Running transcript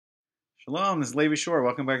Shalom, this is Levi Shore.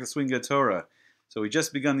 Welcome back to Swing Good Torah. So we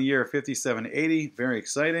just begun the year of 5780, very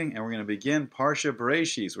exciting, and we're going to begin Parsha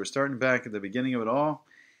Bereisheis. We're starting back at the beginning of it all,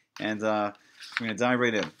 and we're going to dive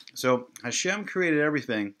right in. So Hashem created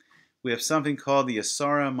everything. We have something called the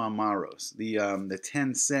asarah maamarot, the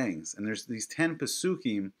 10 sayings, and there's these 10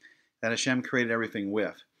 pasukim that Hashem created everything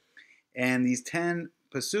with. And these 10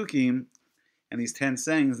 pasukim and these 10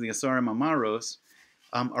 sayings, the asarah maamarot,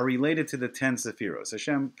 are related to the 10 Sephirot.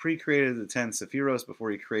 Hashem pre-created the 10 Sephirot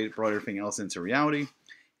before He brought everything else into reality.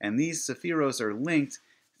 And these Sephirot are linked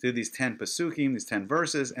to these 10 Pasukim, these 10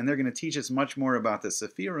 verses, and they're going to teach us much more about the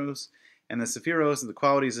Sephirot. And the Sephirot, the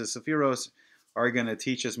qualities of the Sephirot, are going to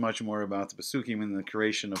teach us much more about the Pasukim and the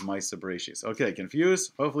creation of Maamarot Bereisheis. Okay,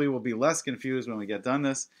 confused? Hopefully we'll be less confused when we get done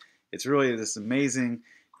this. It's really this amazing,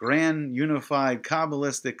 grand, unified,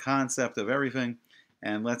 Kabbalistic concept of everything.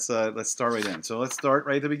 And let's start right in. So let's start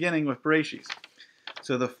right at the beginning with Bereisheis.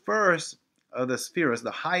 So the first of the Sephirot, the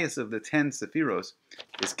highest of the 10 Sephirot,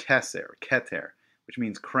 is Keter, which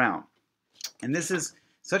means crown. And this is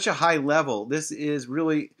such a high level. This is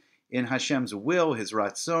really in Hashem's will, His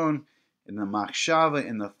ratzon, in the machshava,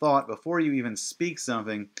 in the thought. Before you even speak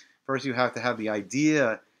something, first you have to have the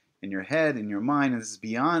idea in your head, in your mind, and this is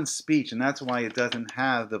beyond speech, and that's why it doesn't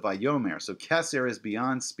have the vayomer. So Keser is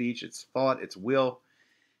beyond speech, it's thought, it's will.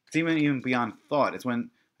 It's even beyond thought. It's when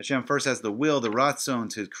Hashem first has the will, the ratzon,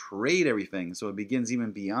 to create everything. So it begins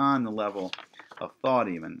even beyond the level of thought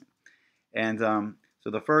even. And so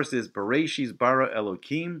the first is Bereisheis bara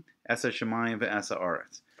Elokim es hashamayim ve'es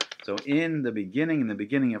haaretz. So in the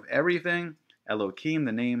beginning of everything, Elokim,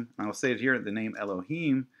 the name, I'll say it here, the name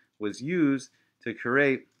Elohim was used to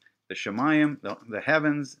create the shamayim, the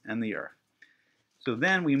heavens, and the earth. So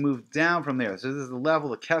then we move down from there. So this is the level.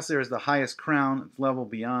 The Keser is the highest crown. It's level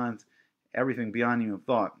beyond everything, beyond even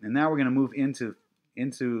thought. And now we're going to move into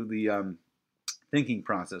the thinking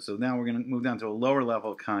process. So now we're going to move down to a lower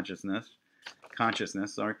level of consciousness,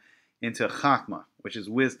 into Chachma, which is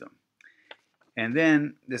wisdom. And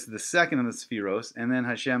then this is the second of the Sephirot. And then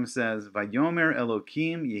Hashem says, Vayomer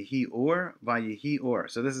Elokim Yehi Or Vayehi Or.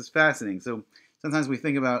 So this is fascinating. So sometimes we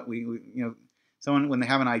think about someone, when they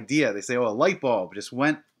have an idea, they say, oh, a light bulb just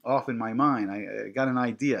went off in my mind. I got an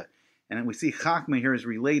idea. And then we see Chachma here is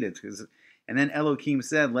related. And then Elohim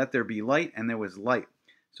said, let there be light, and there was light.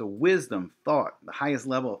 So wisdom, thought, the highest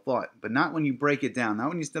level of thought. But not when you break it down. Not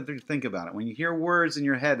when you start to think about it. When you hear words in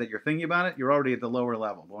your head that you're thinking about it, you're already at the lower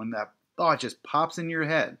level. But when that thought just pops in your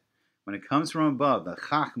head, when it comes from above, the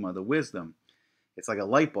Chachma, the wisdom, it's like a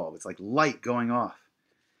light bulb. It's like light going off.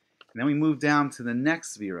 And then we move down to the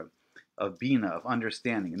next Sephirah of Bina, of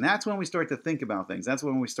understanding. And that's when we start to think about things. That's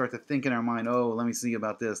when we start to think in our mind, oh, let me see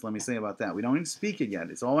about this, let me say about that. We don't even speak it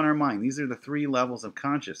yet. It's all in our mind. These are the three levels of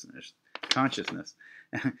consciousness.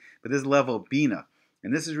 But this level of Bina.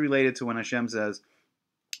 And this is related to when Hashem says,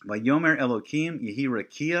 Vayomer Elokim Yehi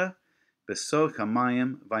Rakia Besoch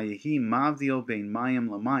HaMayim Vayehi Mavdil Bein Mayim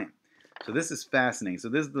Lamayim. So this is fascinating. So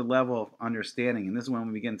this is the level of understanding. And this is when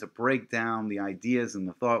we begin to break down the ideas and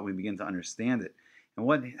the thought. We begin to understand it. And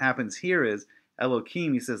what happens here is,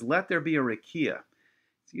 Elokim, He says, let there be a rakia.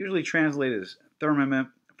 It's usually translated as firmament.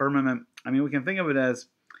 I mean, we can think of it as,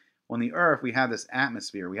 on the earth, we have this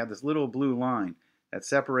atmosphere. We have this little blue line that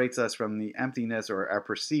separates us from the emptiness, or our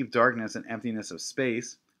perceived darkness and emptiness of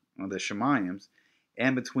space, or the shemayims,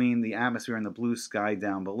 and between the atmosphere and the blue sky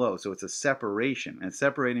down below. So it's a separation. And it's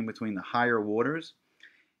separating between the higher waters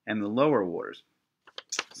and the lower waters.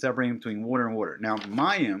 Separating between water and water. Now,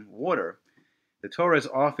 mayim, water, the Torah is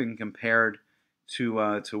often compared to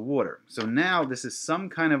water. So now this is some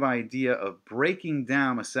kind of idea of breaking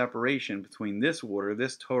down a separation between this water,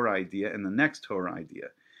 this Torah idea, and the next Torah idea.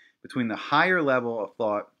 Between the higher level of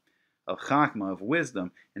thought, of Chachma, of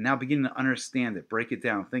wisdom, and now beginning to understand it, break it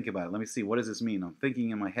down, think about it. Let me see, what does this mean? I'm thinking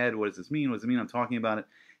in my head, what does this mean? What does it mean? I'm talking about it.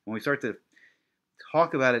 When we start to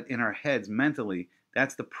talk about it in our heads mentally,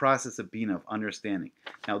 that's the process of Bina, of understanding.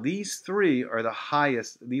 Now, these three are the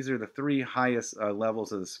highest. These are the three highest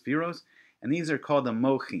levels of the Sephirot, and these are called the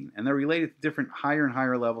Mochin, and they're related to different higher and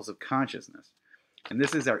higher levels of consciousness. And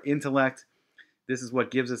this is our intellect. This is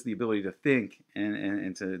what gives us the ability to think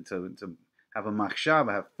and to have a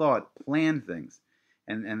machshava, have thought, plan things.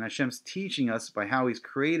 And Hashem's teaching us by how He's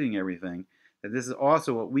creating everything that this is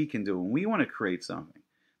also what we can do when we want to create something.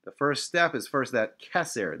 The first step is first that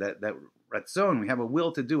keser, that ratzon. We have a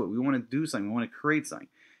will to do it. We want to do something. We want to create something.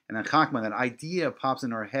 And then chachma, that idea pops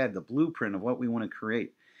in our head, the blueprint of what we want to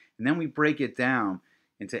create. And then we break it down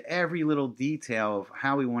into every little detail of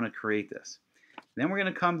how we want to create this. Then we're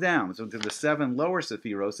going to come down to the 7 lower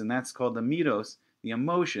Sephirot, and that's called the midos, the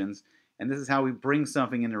emotions. And this is how we bring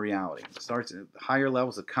something into reality. It starts at higher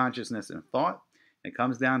levels of consciousness and thought. It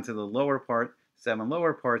comes down to the lower part, 7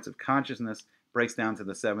 lower parts of consciousness, breaks down to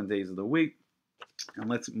the 7 days of the week. And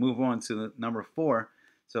let's move on to the number 4.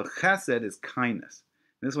 So chesed is kindness.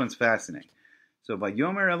 This one's fascinating. So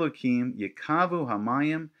Vayomer Elokim Yekavu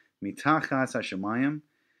Hamayim Mitachas Hashemayim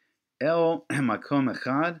El Makom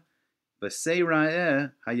Echad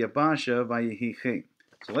V'Seira'eh Hayabasha Vayehichi.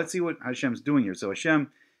 So let's see what Hashem's doing here. So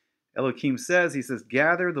Hashem Elokim says, he says,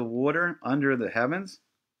 gather the water under the heavens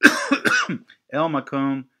El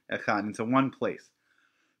Makom Echad, into one place.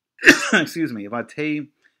 Excuse me. Vatei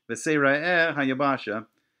V'Seira'eh Hayabasha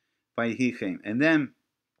Vayehichi. And then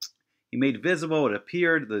he made visible, it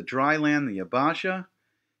appeared, the dry land, the Yabasha,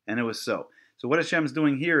 and it was so. So what Hashem's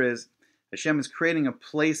doing here is, Hashem is creating a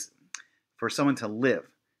place for someone to live.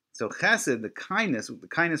 So chesed, the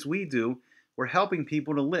kindness we do, we're helping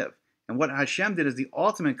people to live. And what Hashem did is the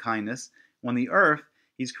ultimate kindness. On the earth,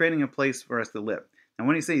 he's creating a place for us to live. And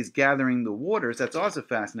when he says he's gathering the waters, that's also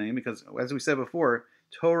fascinating because, as we said before,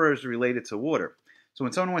 Torah is related to water. So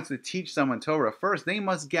when someone wants to teach someone Torah, first they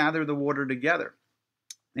must gather the water together.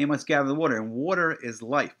 They must gather the water, and water is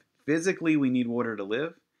life. Physically, we need water to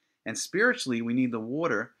live, and spiritually, we need the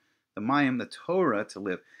water, the mayim, the Torah, to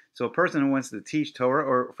live. So a person who wants to teach Torah,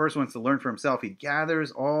 or first wants to learn for himself, he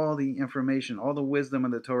gathers all the information, all the wisdom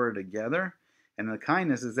of the Torah together, and the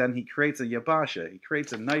kindness is then he creates a yabasha. He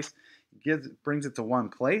creates a nice, brings it to one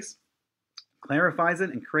place, clarifies it,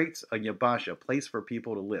 and creates a yabasha, a place for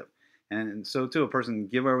people to live. And so too, a person can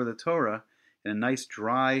give over the Torah in a nice,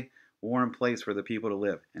 dry, warm place for the people to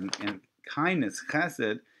live. And kindness,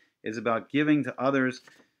 chesed, is about giving to others,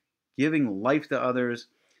 giving life to others,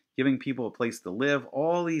 giving people a place to live.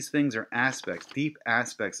 All these things are aspects, deep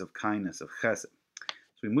aspects of kindness, of chesed.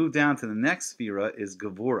 So we move down to the next Sephirot is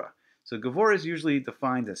Gevurah. So Gevurah is usually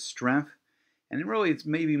defined as strength, and really it's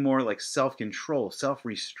maybe more like self-control,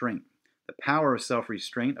 self-restraint, the power of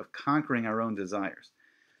self-restraint, of conquering our own desires.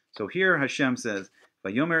 So here Hashem says,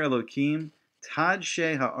 Vayomer Elokim Tad she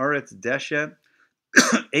haaretz deshet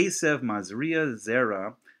esev mazria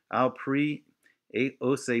zera al pri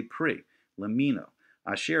ose pri lamino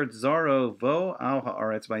asher zaro vo al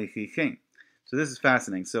haaretz vayichichem. So this is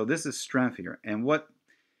fascinating. So this is strength here, and what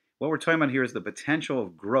we're talking about here is the potential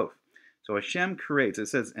of growth. So Hashem creates. It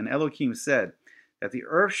says, and Elohim said that the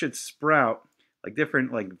earth should sprout like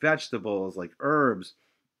different like vegetables, like herbs,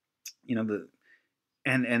 you know,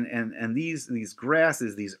 and these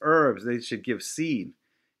grasses, these herbs, they should give seed,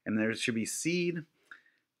 and there should be seed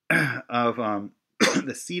of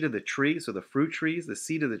the seed of the tree, so the fruit trees, the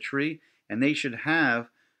seed of the tree, and they should have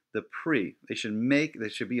the pri. There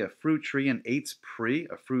should be a fruit tree, an eitz pri,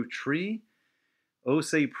 a fruit tree,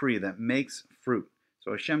 osei pri, that makes fruit.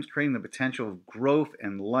 So Hashem's creating the potential of growth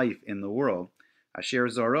and life in the world. Asher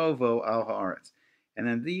zarovo al haaretz, and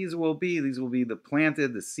then these will be the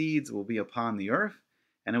planted, the seeds will be upon the earth.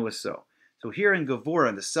 And it was so. So here in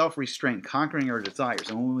Gevurah, the self-restraint, conquering our desires.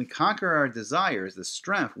 And when we conquer our desires, the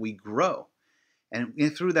strength, we grow. And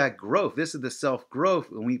through that growth, this is the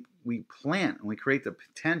self-growth, when we plant and we create the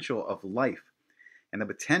potential of life. And the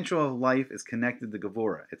potential of life is connected to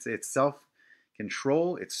Gevurah. It's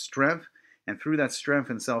self-control, it's strength. And through that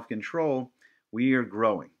strength and self-control, we are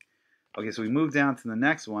growing. Okay, so we move down to the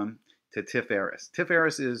next one, to Tiferes.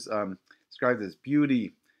 Tiferes is described as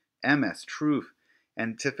beauty, emes, truth.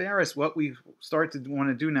 And Tiferes, what we want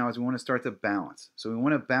to do now is we want to start to balance. So we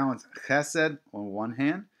want to balance chesed on one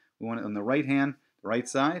hand. We want it on the right hand, the right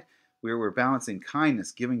side, where we're balancing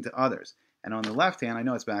kindness, giving to others. And on the left hand, I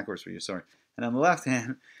know it's backwards for you, sorry. And on the left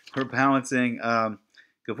hand, we're balancing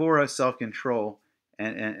Gevurah, self-control,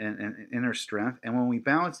 and inner strength. And when we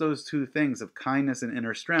balance those two things of kindness and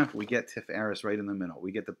inner strength, we get Tiferes right in the middle.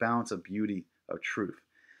 We get the balance of beauty, of truth.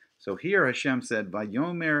 So here Hashem said,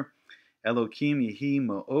 Vayomer Elokim Yehi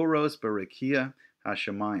Mo'oros Barakia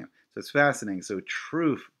Hashemayim. So it's fascinating. So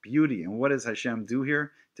truth, beauty, and what does Hashem do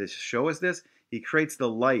here to show us this? He creates the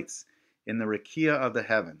lights in the rakia of the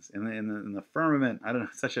heavens, in the firmament. I don't know,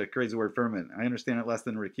 such a crazy word, firmament. I understand it less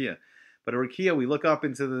than rakia. But a rakia, we look up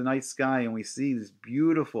into the night sky and we see this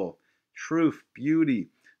beautiful truth, beauty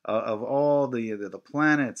of all the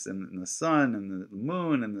planets and the sun and the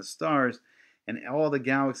moon and the stars. And all the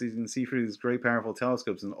galaxies you can see through these great powerful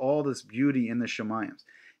telescopes, and all this beauty in the Shemayims.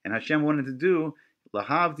 And Hashem wanted to do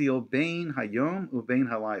lahavdil bein hayom ubein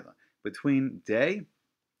halayla, between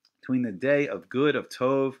the day of good, of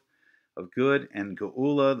tov, of good, and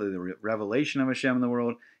geula, the revelation of Hashem in the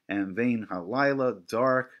world, and vein halayla,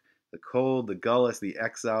 dark, the cold, the gullus, the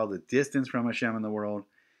exile, the distance from Hashem in the world.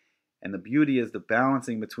 And the beauty is the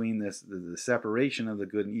balancing between this, the separation of the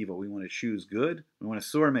good and evil. We want to choose good. We want to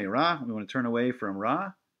sor me ra. We want to turn away from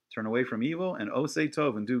ra, turn away from evil, and osei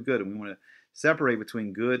tov, and do good. And we want to separate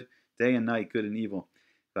between good, day and night, good and evil.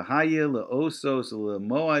 V'haya le'osos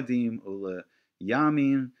le'moadim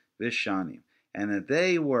u'le'yamim v'shanim. And that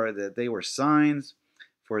they were signs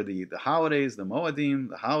for the holidays, the moadim,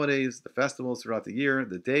 the holidays, the festivals throughout the year,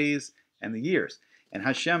 the days, and the years. And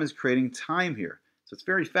Hashem is creating time here. So it's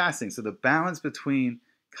very fascinating. So the balance between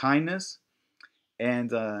kindness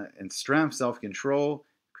and strength, self-control,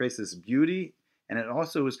 creates this beauty, and it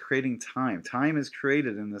also is creating time. Time is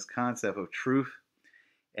created in this concept of truth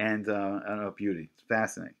and of beauty. It's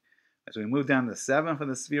fascinating. As we move down to the seventh of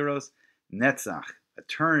the Sephirot, Netzach,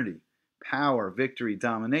 eternity, power, victory,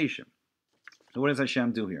 domination. So what does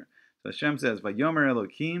Hashem do here? So Hashem says, Vayomer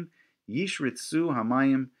Elokim, Yishritzu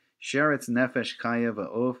Hamayim, Sheretz Nefesh Chaya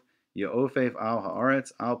Va'of, Ye'ofev al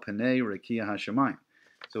haaretz al panei rekia hashemayim.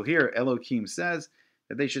 So here Elohim says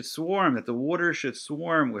that they should swarm, that the water should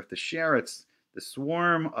swarm with the sheretz, the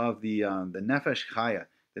swarm of the nefesh chaya.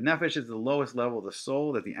 The nefesh is the lowest level of the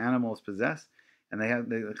soul that the animals possess, and they have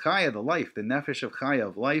the chaya, the life, the nefesh of chaya,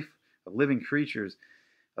 of life, of living creatures,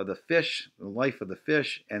 of the fish, the life of the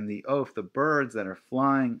fish, and the oaf, the birds that are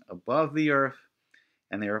flying above the earth,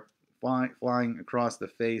 and they are flying across the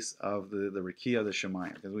face of the Rekia of the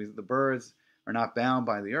Shemayim. Because the birds are not bound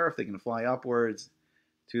by the earth, they can fly upwards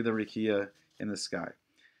to the Rekia in the sky.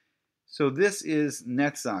 So this is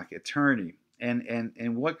Netzach, eternity.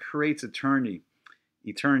 And what creates eternity?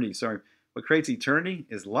 What creates eternity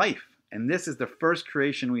is life. And this is the first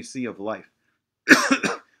creation we see of life.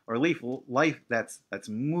 Or life that's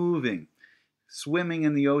moving, swimming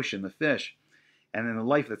in the ocean, the fish. And then the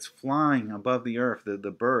life that's flying above the earth, the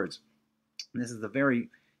birds. And this is the very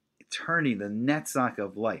eternity, the Netzach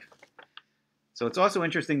of life. So it's also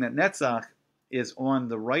interesting that Netzach is on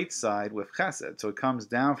the right side with Chesed. So it comes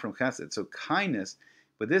down from Chesed. So kindness,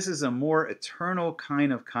 but this is a more eternal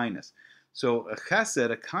kind of kindness. So a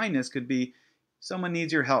Chesed, a kindness, could be someone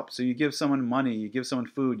needs your help. So you give someone money, you give someone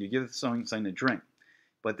food, you give someone something to drink.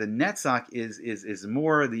 But the Netzach is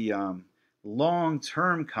more the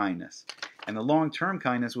long-term kindness. And the long-term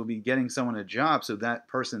kindness will be getting someone a job so that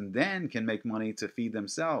person then can make money to feed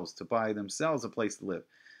themselves, to buy themselves a place to live.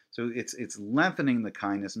 So it's lengthening the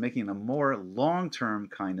kindness, making it a more long-term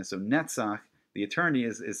kindness. So Netzach, the eternity,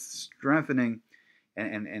 is strengthening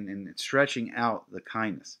and stretching out the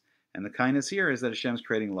kindness. And the kindness here is that Hashem's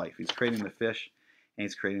creating life. He's creating the fish and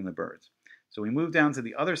He's creating the birds. So we move down to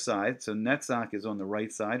the other side. So Netzach is on the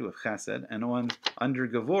right side with Chesed, and under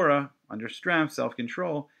Gevurah, under strength,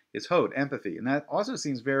 self-control, is Hod, empathy. And that also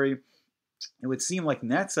seems it would seem like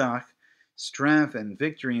Netzach, strength and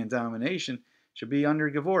victory and domination, should be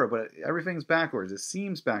under Gevurah, but everything's backwards. It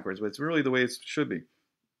seems backwards, but it's really the way it should be.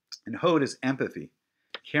 And Hod is empathy,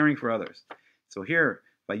 caring for others. So here,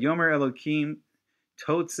 Vayomer Elokim,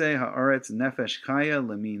 Totze haaretz nefesh chaya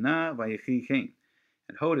lemina vayechi chen.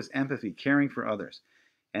 And Hod is empathy, caring for others.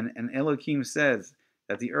 And Elokim says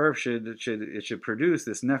that the earth should produce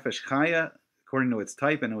this nefesh chaya according to its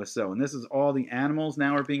type, and it was so. And this is all the animals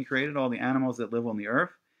now are being created, all the animals that live on the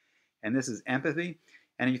earth. And this is empathy.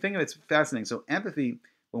 And you think of it's fascinating. So empathy,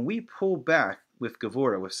 when we pull back with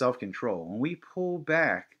Gevurah, with self-control, when we pull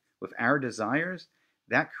back with our desires,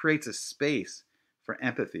 that creates a space for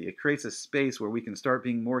empathy. It creates a space where we can start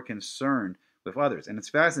being more concerned with others. And it's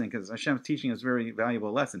fascinating because Hashem's teaching us a very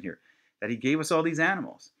valuable lesson here, that He gave us all these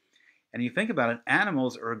animals. And you think about it,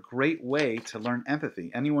 animals are a great way to learn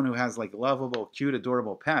empathy. Anyone who has like lovable, cute,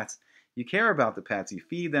 adorable pets, you care about the pets, you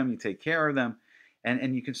feed them, you take care of them,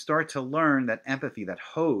 and you can start to learn that empathy, that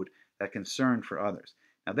Hod, that concern for others.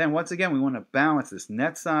 Now then, once again, we want to balance this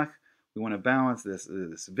Netzach, we want to balance this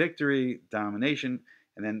victory, domination,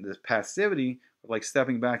 and then this passivity of like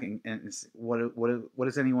stepping back and what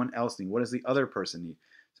does anyone else need? What does the other person need?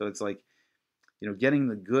 So it's like, getting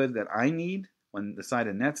the good that I need on the side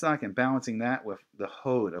of Netzach and balancing that with the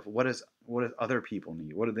Hod of what does other people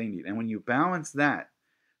need? What do they need? And when you balance that,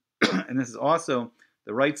 and this is also,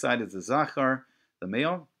 the right side is the Zachar, the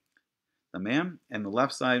male, the man, and the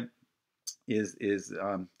left side is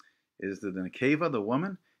the Nekeva, the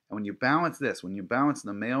woman. And when you balance this, when you balance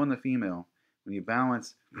the male and the female, when you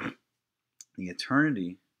balance the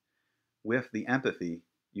eternity with the empathy,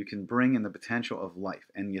 you can bring in the potential of life.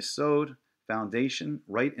 And Yesod, foundation,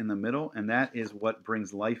 right in the middle, and that is what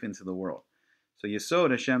brings life into the world. So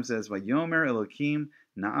Yesod, Hashem says, Vayomer Elokim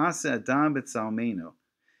Naase Adam B'Tzalmeinu.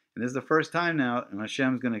 And this is the first time now, and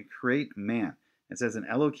Hashem's going to create man. It says, and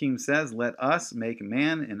Elohim says, let us make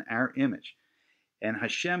man in our image. And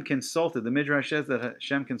Hashem consulted, the Midrash says that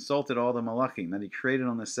Hashem consulted all the malachim that he created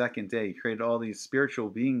on the second day. He created all these spiritual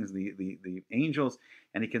beings, the angels,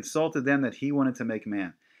 and he consulted them that he wanted to make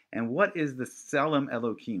man. And what is the Selam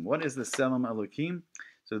Elokim? What is the Selam Elokim?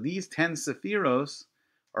 So these 10 Sephiros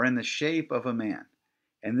are in the shape of a man.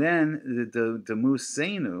 And then the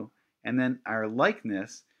Musenu, and then our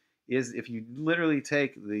likeness is, if you literally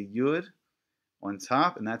take the Yud on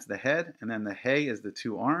top, and that's the head, and then the Hey is the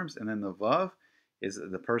 2 arms, and then the Vav is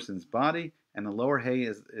the person's body, and the lower Hey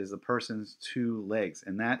is the person's 2 legs.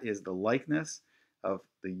 And that is the likeness of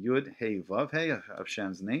the Yud, Hey, Vav, Hey of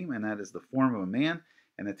Hashem's name, and that is the form of a man,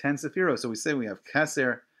 and the 10 Sephirot. So we say we have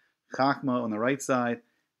Keser, Chachma on the right side,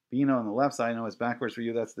 Bina on the left side. I know it's backwards for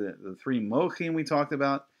you. That's the 3 Mochim we talked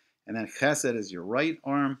about. And then Chesed is your right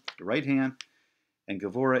arm, your right hand, and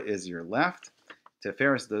Gevurah is your left.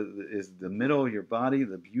 Tiferes is the middle of your body,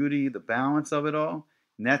 the beauty, the balance of it all.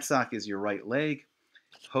 Netzach is your right leg.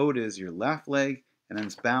 Hod is your left leg. And then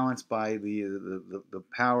it's balanced by the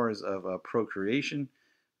powers of procreation,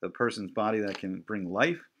 the person's body that can bring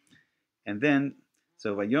life. And then,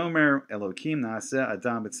 so Vayomer Elokim Naaseh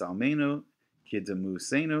Adam B'Tzalmenu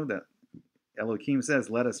Kidemusenu, that Elokim says,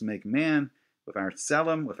 let us make man with our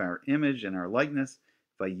tselem, with our image and our likeness.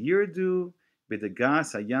 Vayirdu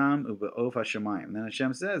b'degas hayam ube'ov hashemayim. And then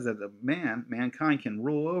Hashem says that mankind can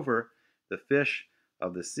rule over the fish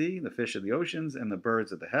of the sea, the fish of the oceans, and the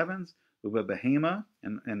birds of the heavens, ube'behema,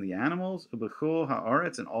 and the animals, ube'chol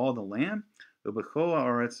ha'aretz, and all the land, ube'chol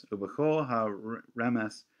ha'aretz, ube'chol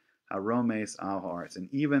ha'remes, ha'romes al ha'aretz, and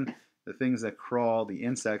even the things that crawl, the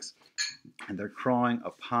insects, and they're crawling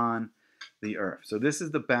upon the earth. So this is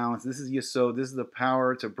the balance. This is Yesod. This is the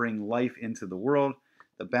power to bring life into the world.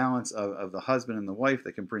 The balance of the husband and the wife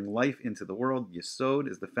that can bring life into the world. Yesod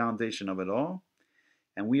is the foundation of it all.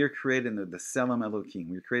 And we are created in the Selam Elokim.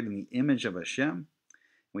 We are created in the image of Hashem.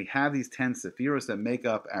 We have these 10 Sephiros that make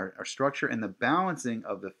up our structure, and the balancing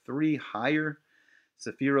of the 3 higher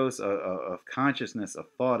Sephiros of consciousness, of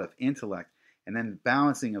thought, of intellect, and then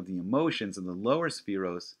balancing of the emotions of the lower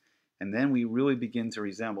Sephiros. And then we really begin to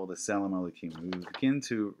resemble the Selam Elokim. We begin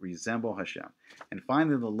to resemble Hashem. And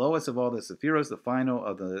finally, the lowest of all the Sephiros, the final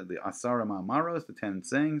of the asarah maamarot, the 10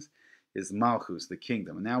 sayings, is Malchus, the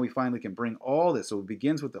kingdom. And now we finally can bring all this. So it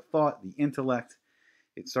begins with the thought, the intellect.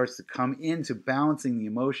 It starts to come into balancing the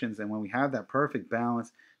emotions. And when we have that perfect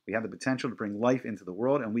balance, we have the potential to bring life into the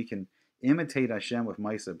world. And we can imitate Hashem with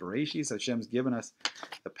Torah of Bereisheis. Hashem's given us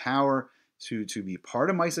the power to be part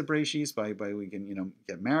of Torah of Bereisheis by we can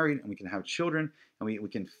get married, and we can have children, and we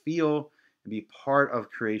can feel and be part of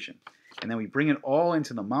creation. And then we bring it all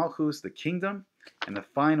into the Malchus, the kingdom. And the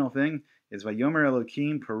final thing is Vayomer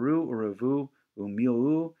Elokim Peru Uravu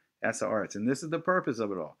Umilu Esaretz. And this is the purpose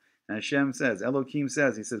of it all. And Hashem says, Elokim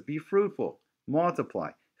says, he says, be fruitful,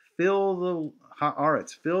 multiply, fill the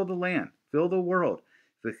haaretz, fill the land, fill the world.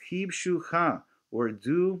 V'chib shucha, or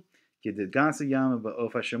do k'degas hayam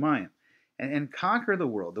ba'of hashemayim. And conquer the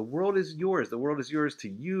world. The world is yours. The world is yours to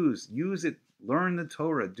use. Use it. Learn the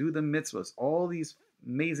Torah. Do the mitzvahs. All these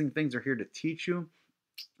amazing things are here to teach you,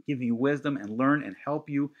 give you wisdom, and learn and help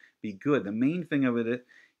you be good. The main thing of it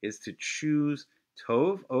is to choose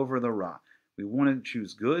Tov over the Ra. We want to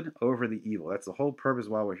choose good over the evil. That's the whole purpose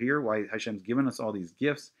why we're here, why Hashem's given us all these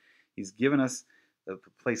gifts. He's given us the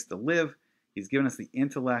place to live. He's given us the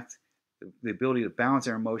intellect, the ability to balance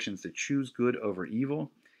our emotions, to choose good over evil.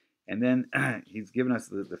 And then he's given us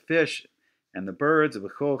the fish and the birds of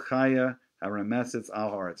B'chol Chaya, Haramesetz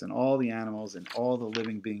Al Haaretz, and all the animals and all the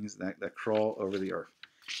living beings that crawl over the earth.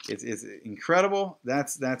 It's incredible.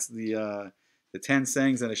 That's the 10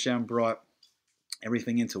 sayings that Hashem brought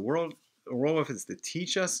everything into world. The role of it is to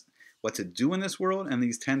teach us what to do in this world, and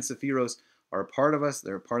these 10 Sephiros are a part of us.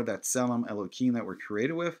 They're a part of that Selam Elokim that we're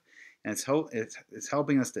created with, and it's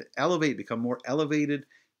helping us to elevate, become more elevated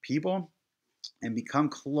people, and become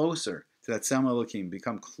closer to that Selam Elokim,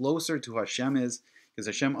 become closer to who Hashem is, because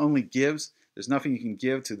Hashem only gives. There's nothing you can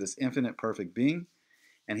give to this infinite perfect being,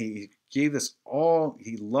 and He gave us all.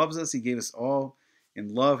 He loves us. He gave us all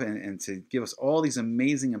in love, and to give us all these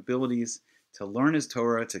amazing abilities to learn His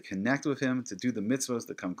Torah, to connect with Him, to do the mitzvahs,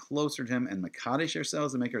 to come closer to Him, and mekadesh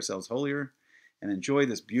ourselves, and make ourselves holier, and enjoy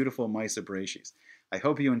this beautiful Torah of Bereisheis. I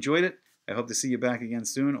hope you enjoyed it. I hope to see you back again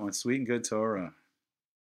soon on Sweet and Good Torah.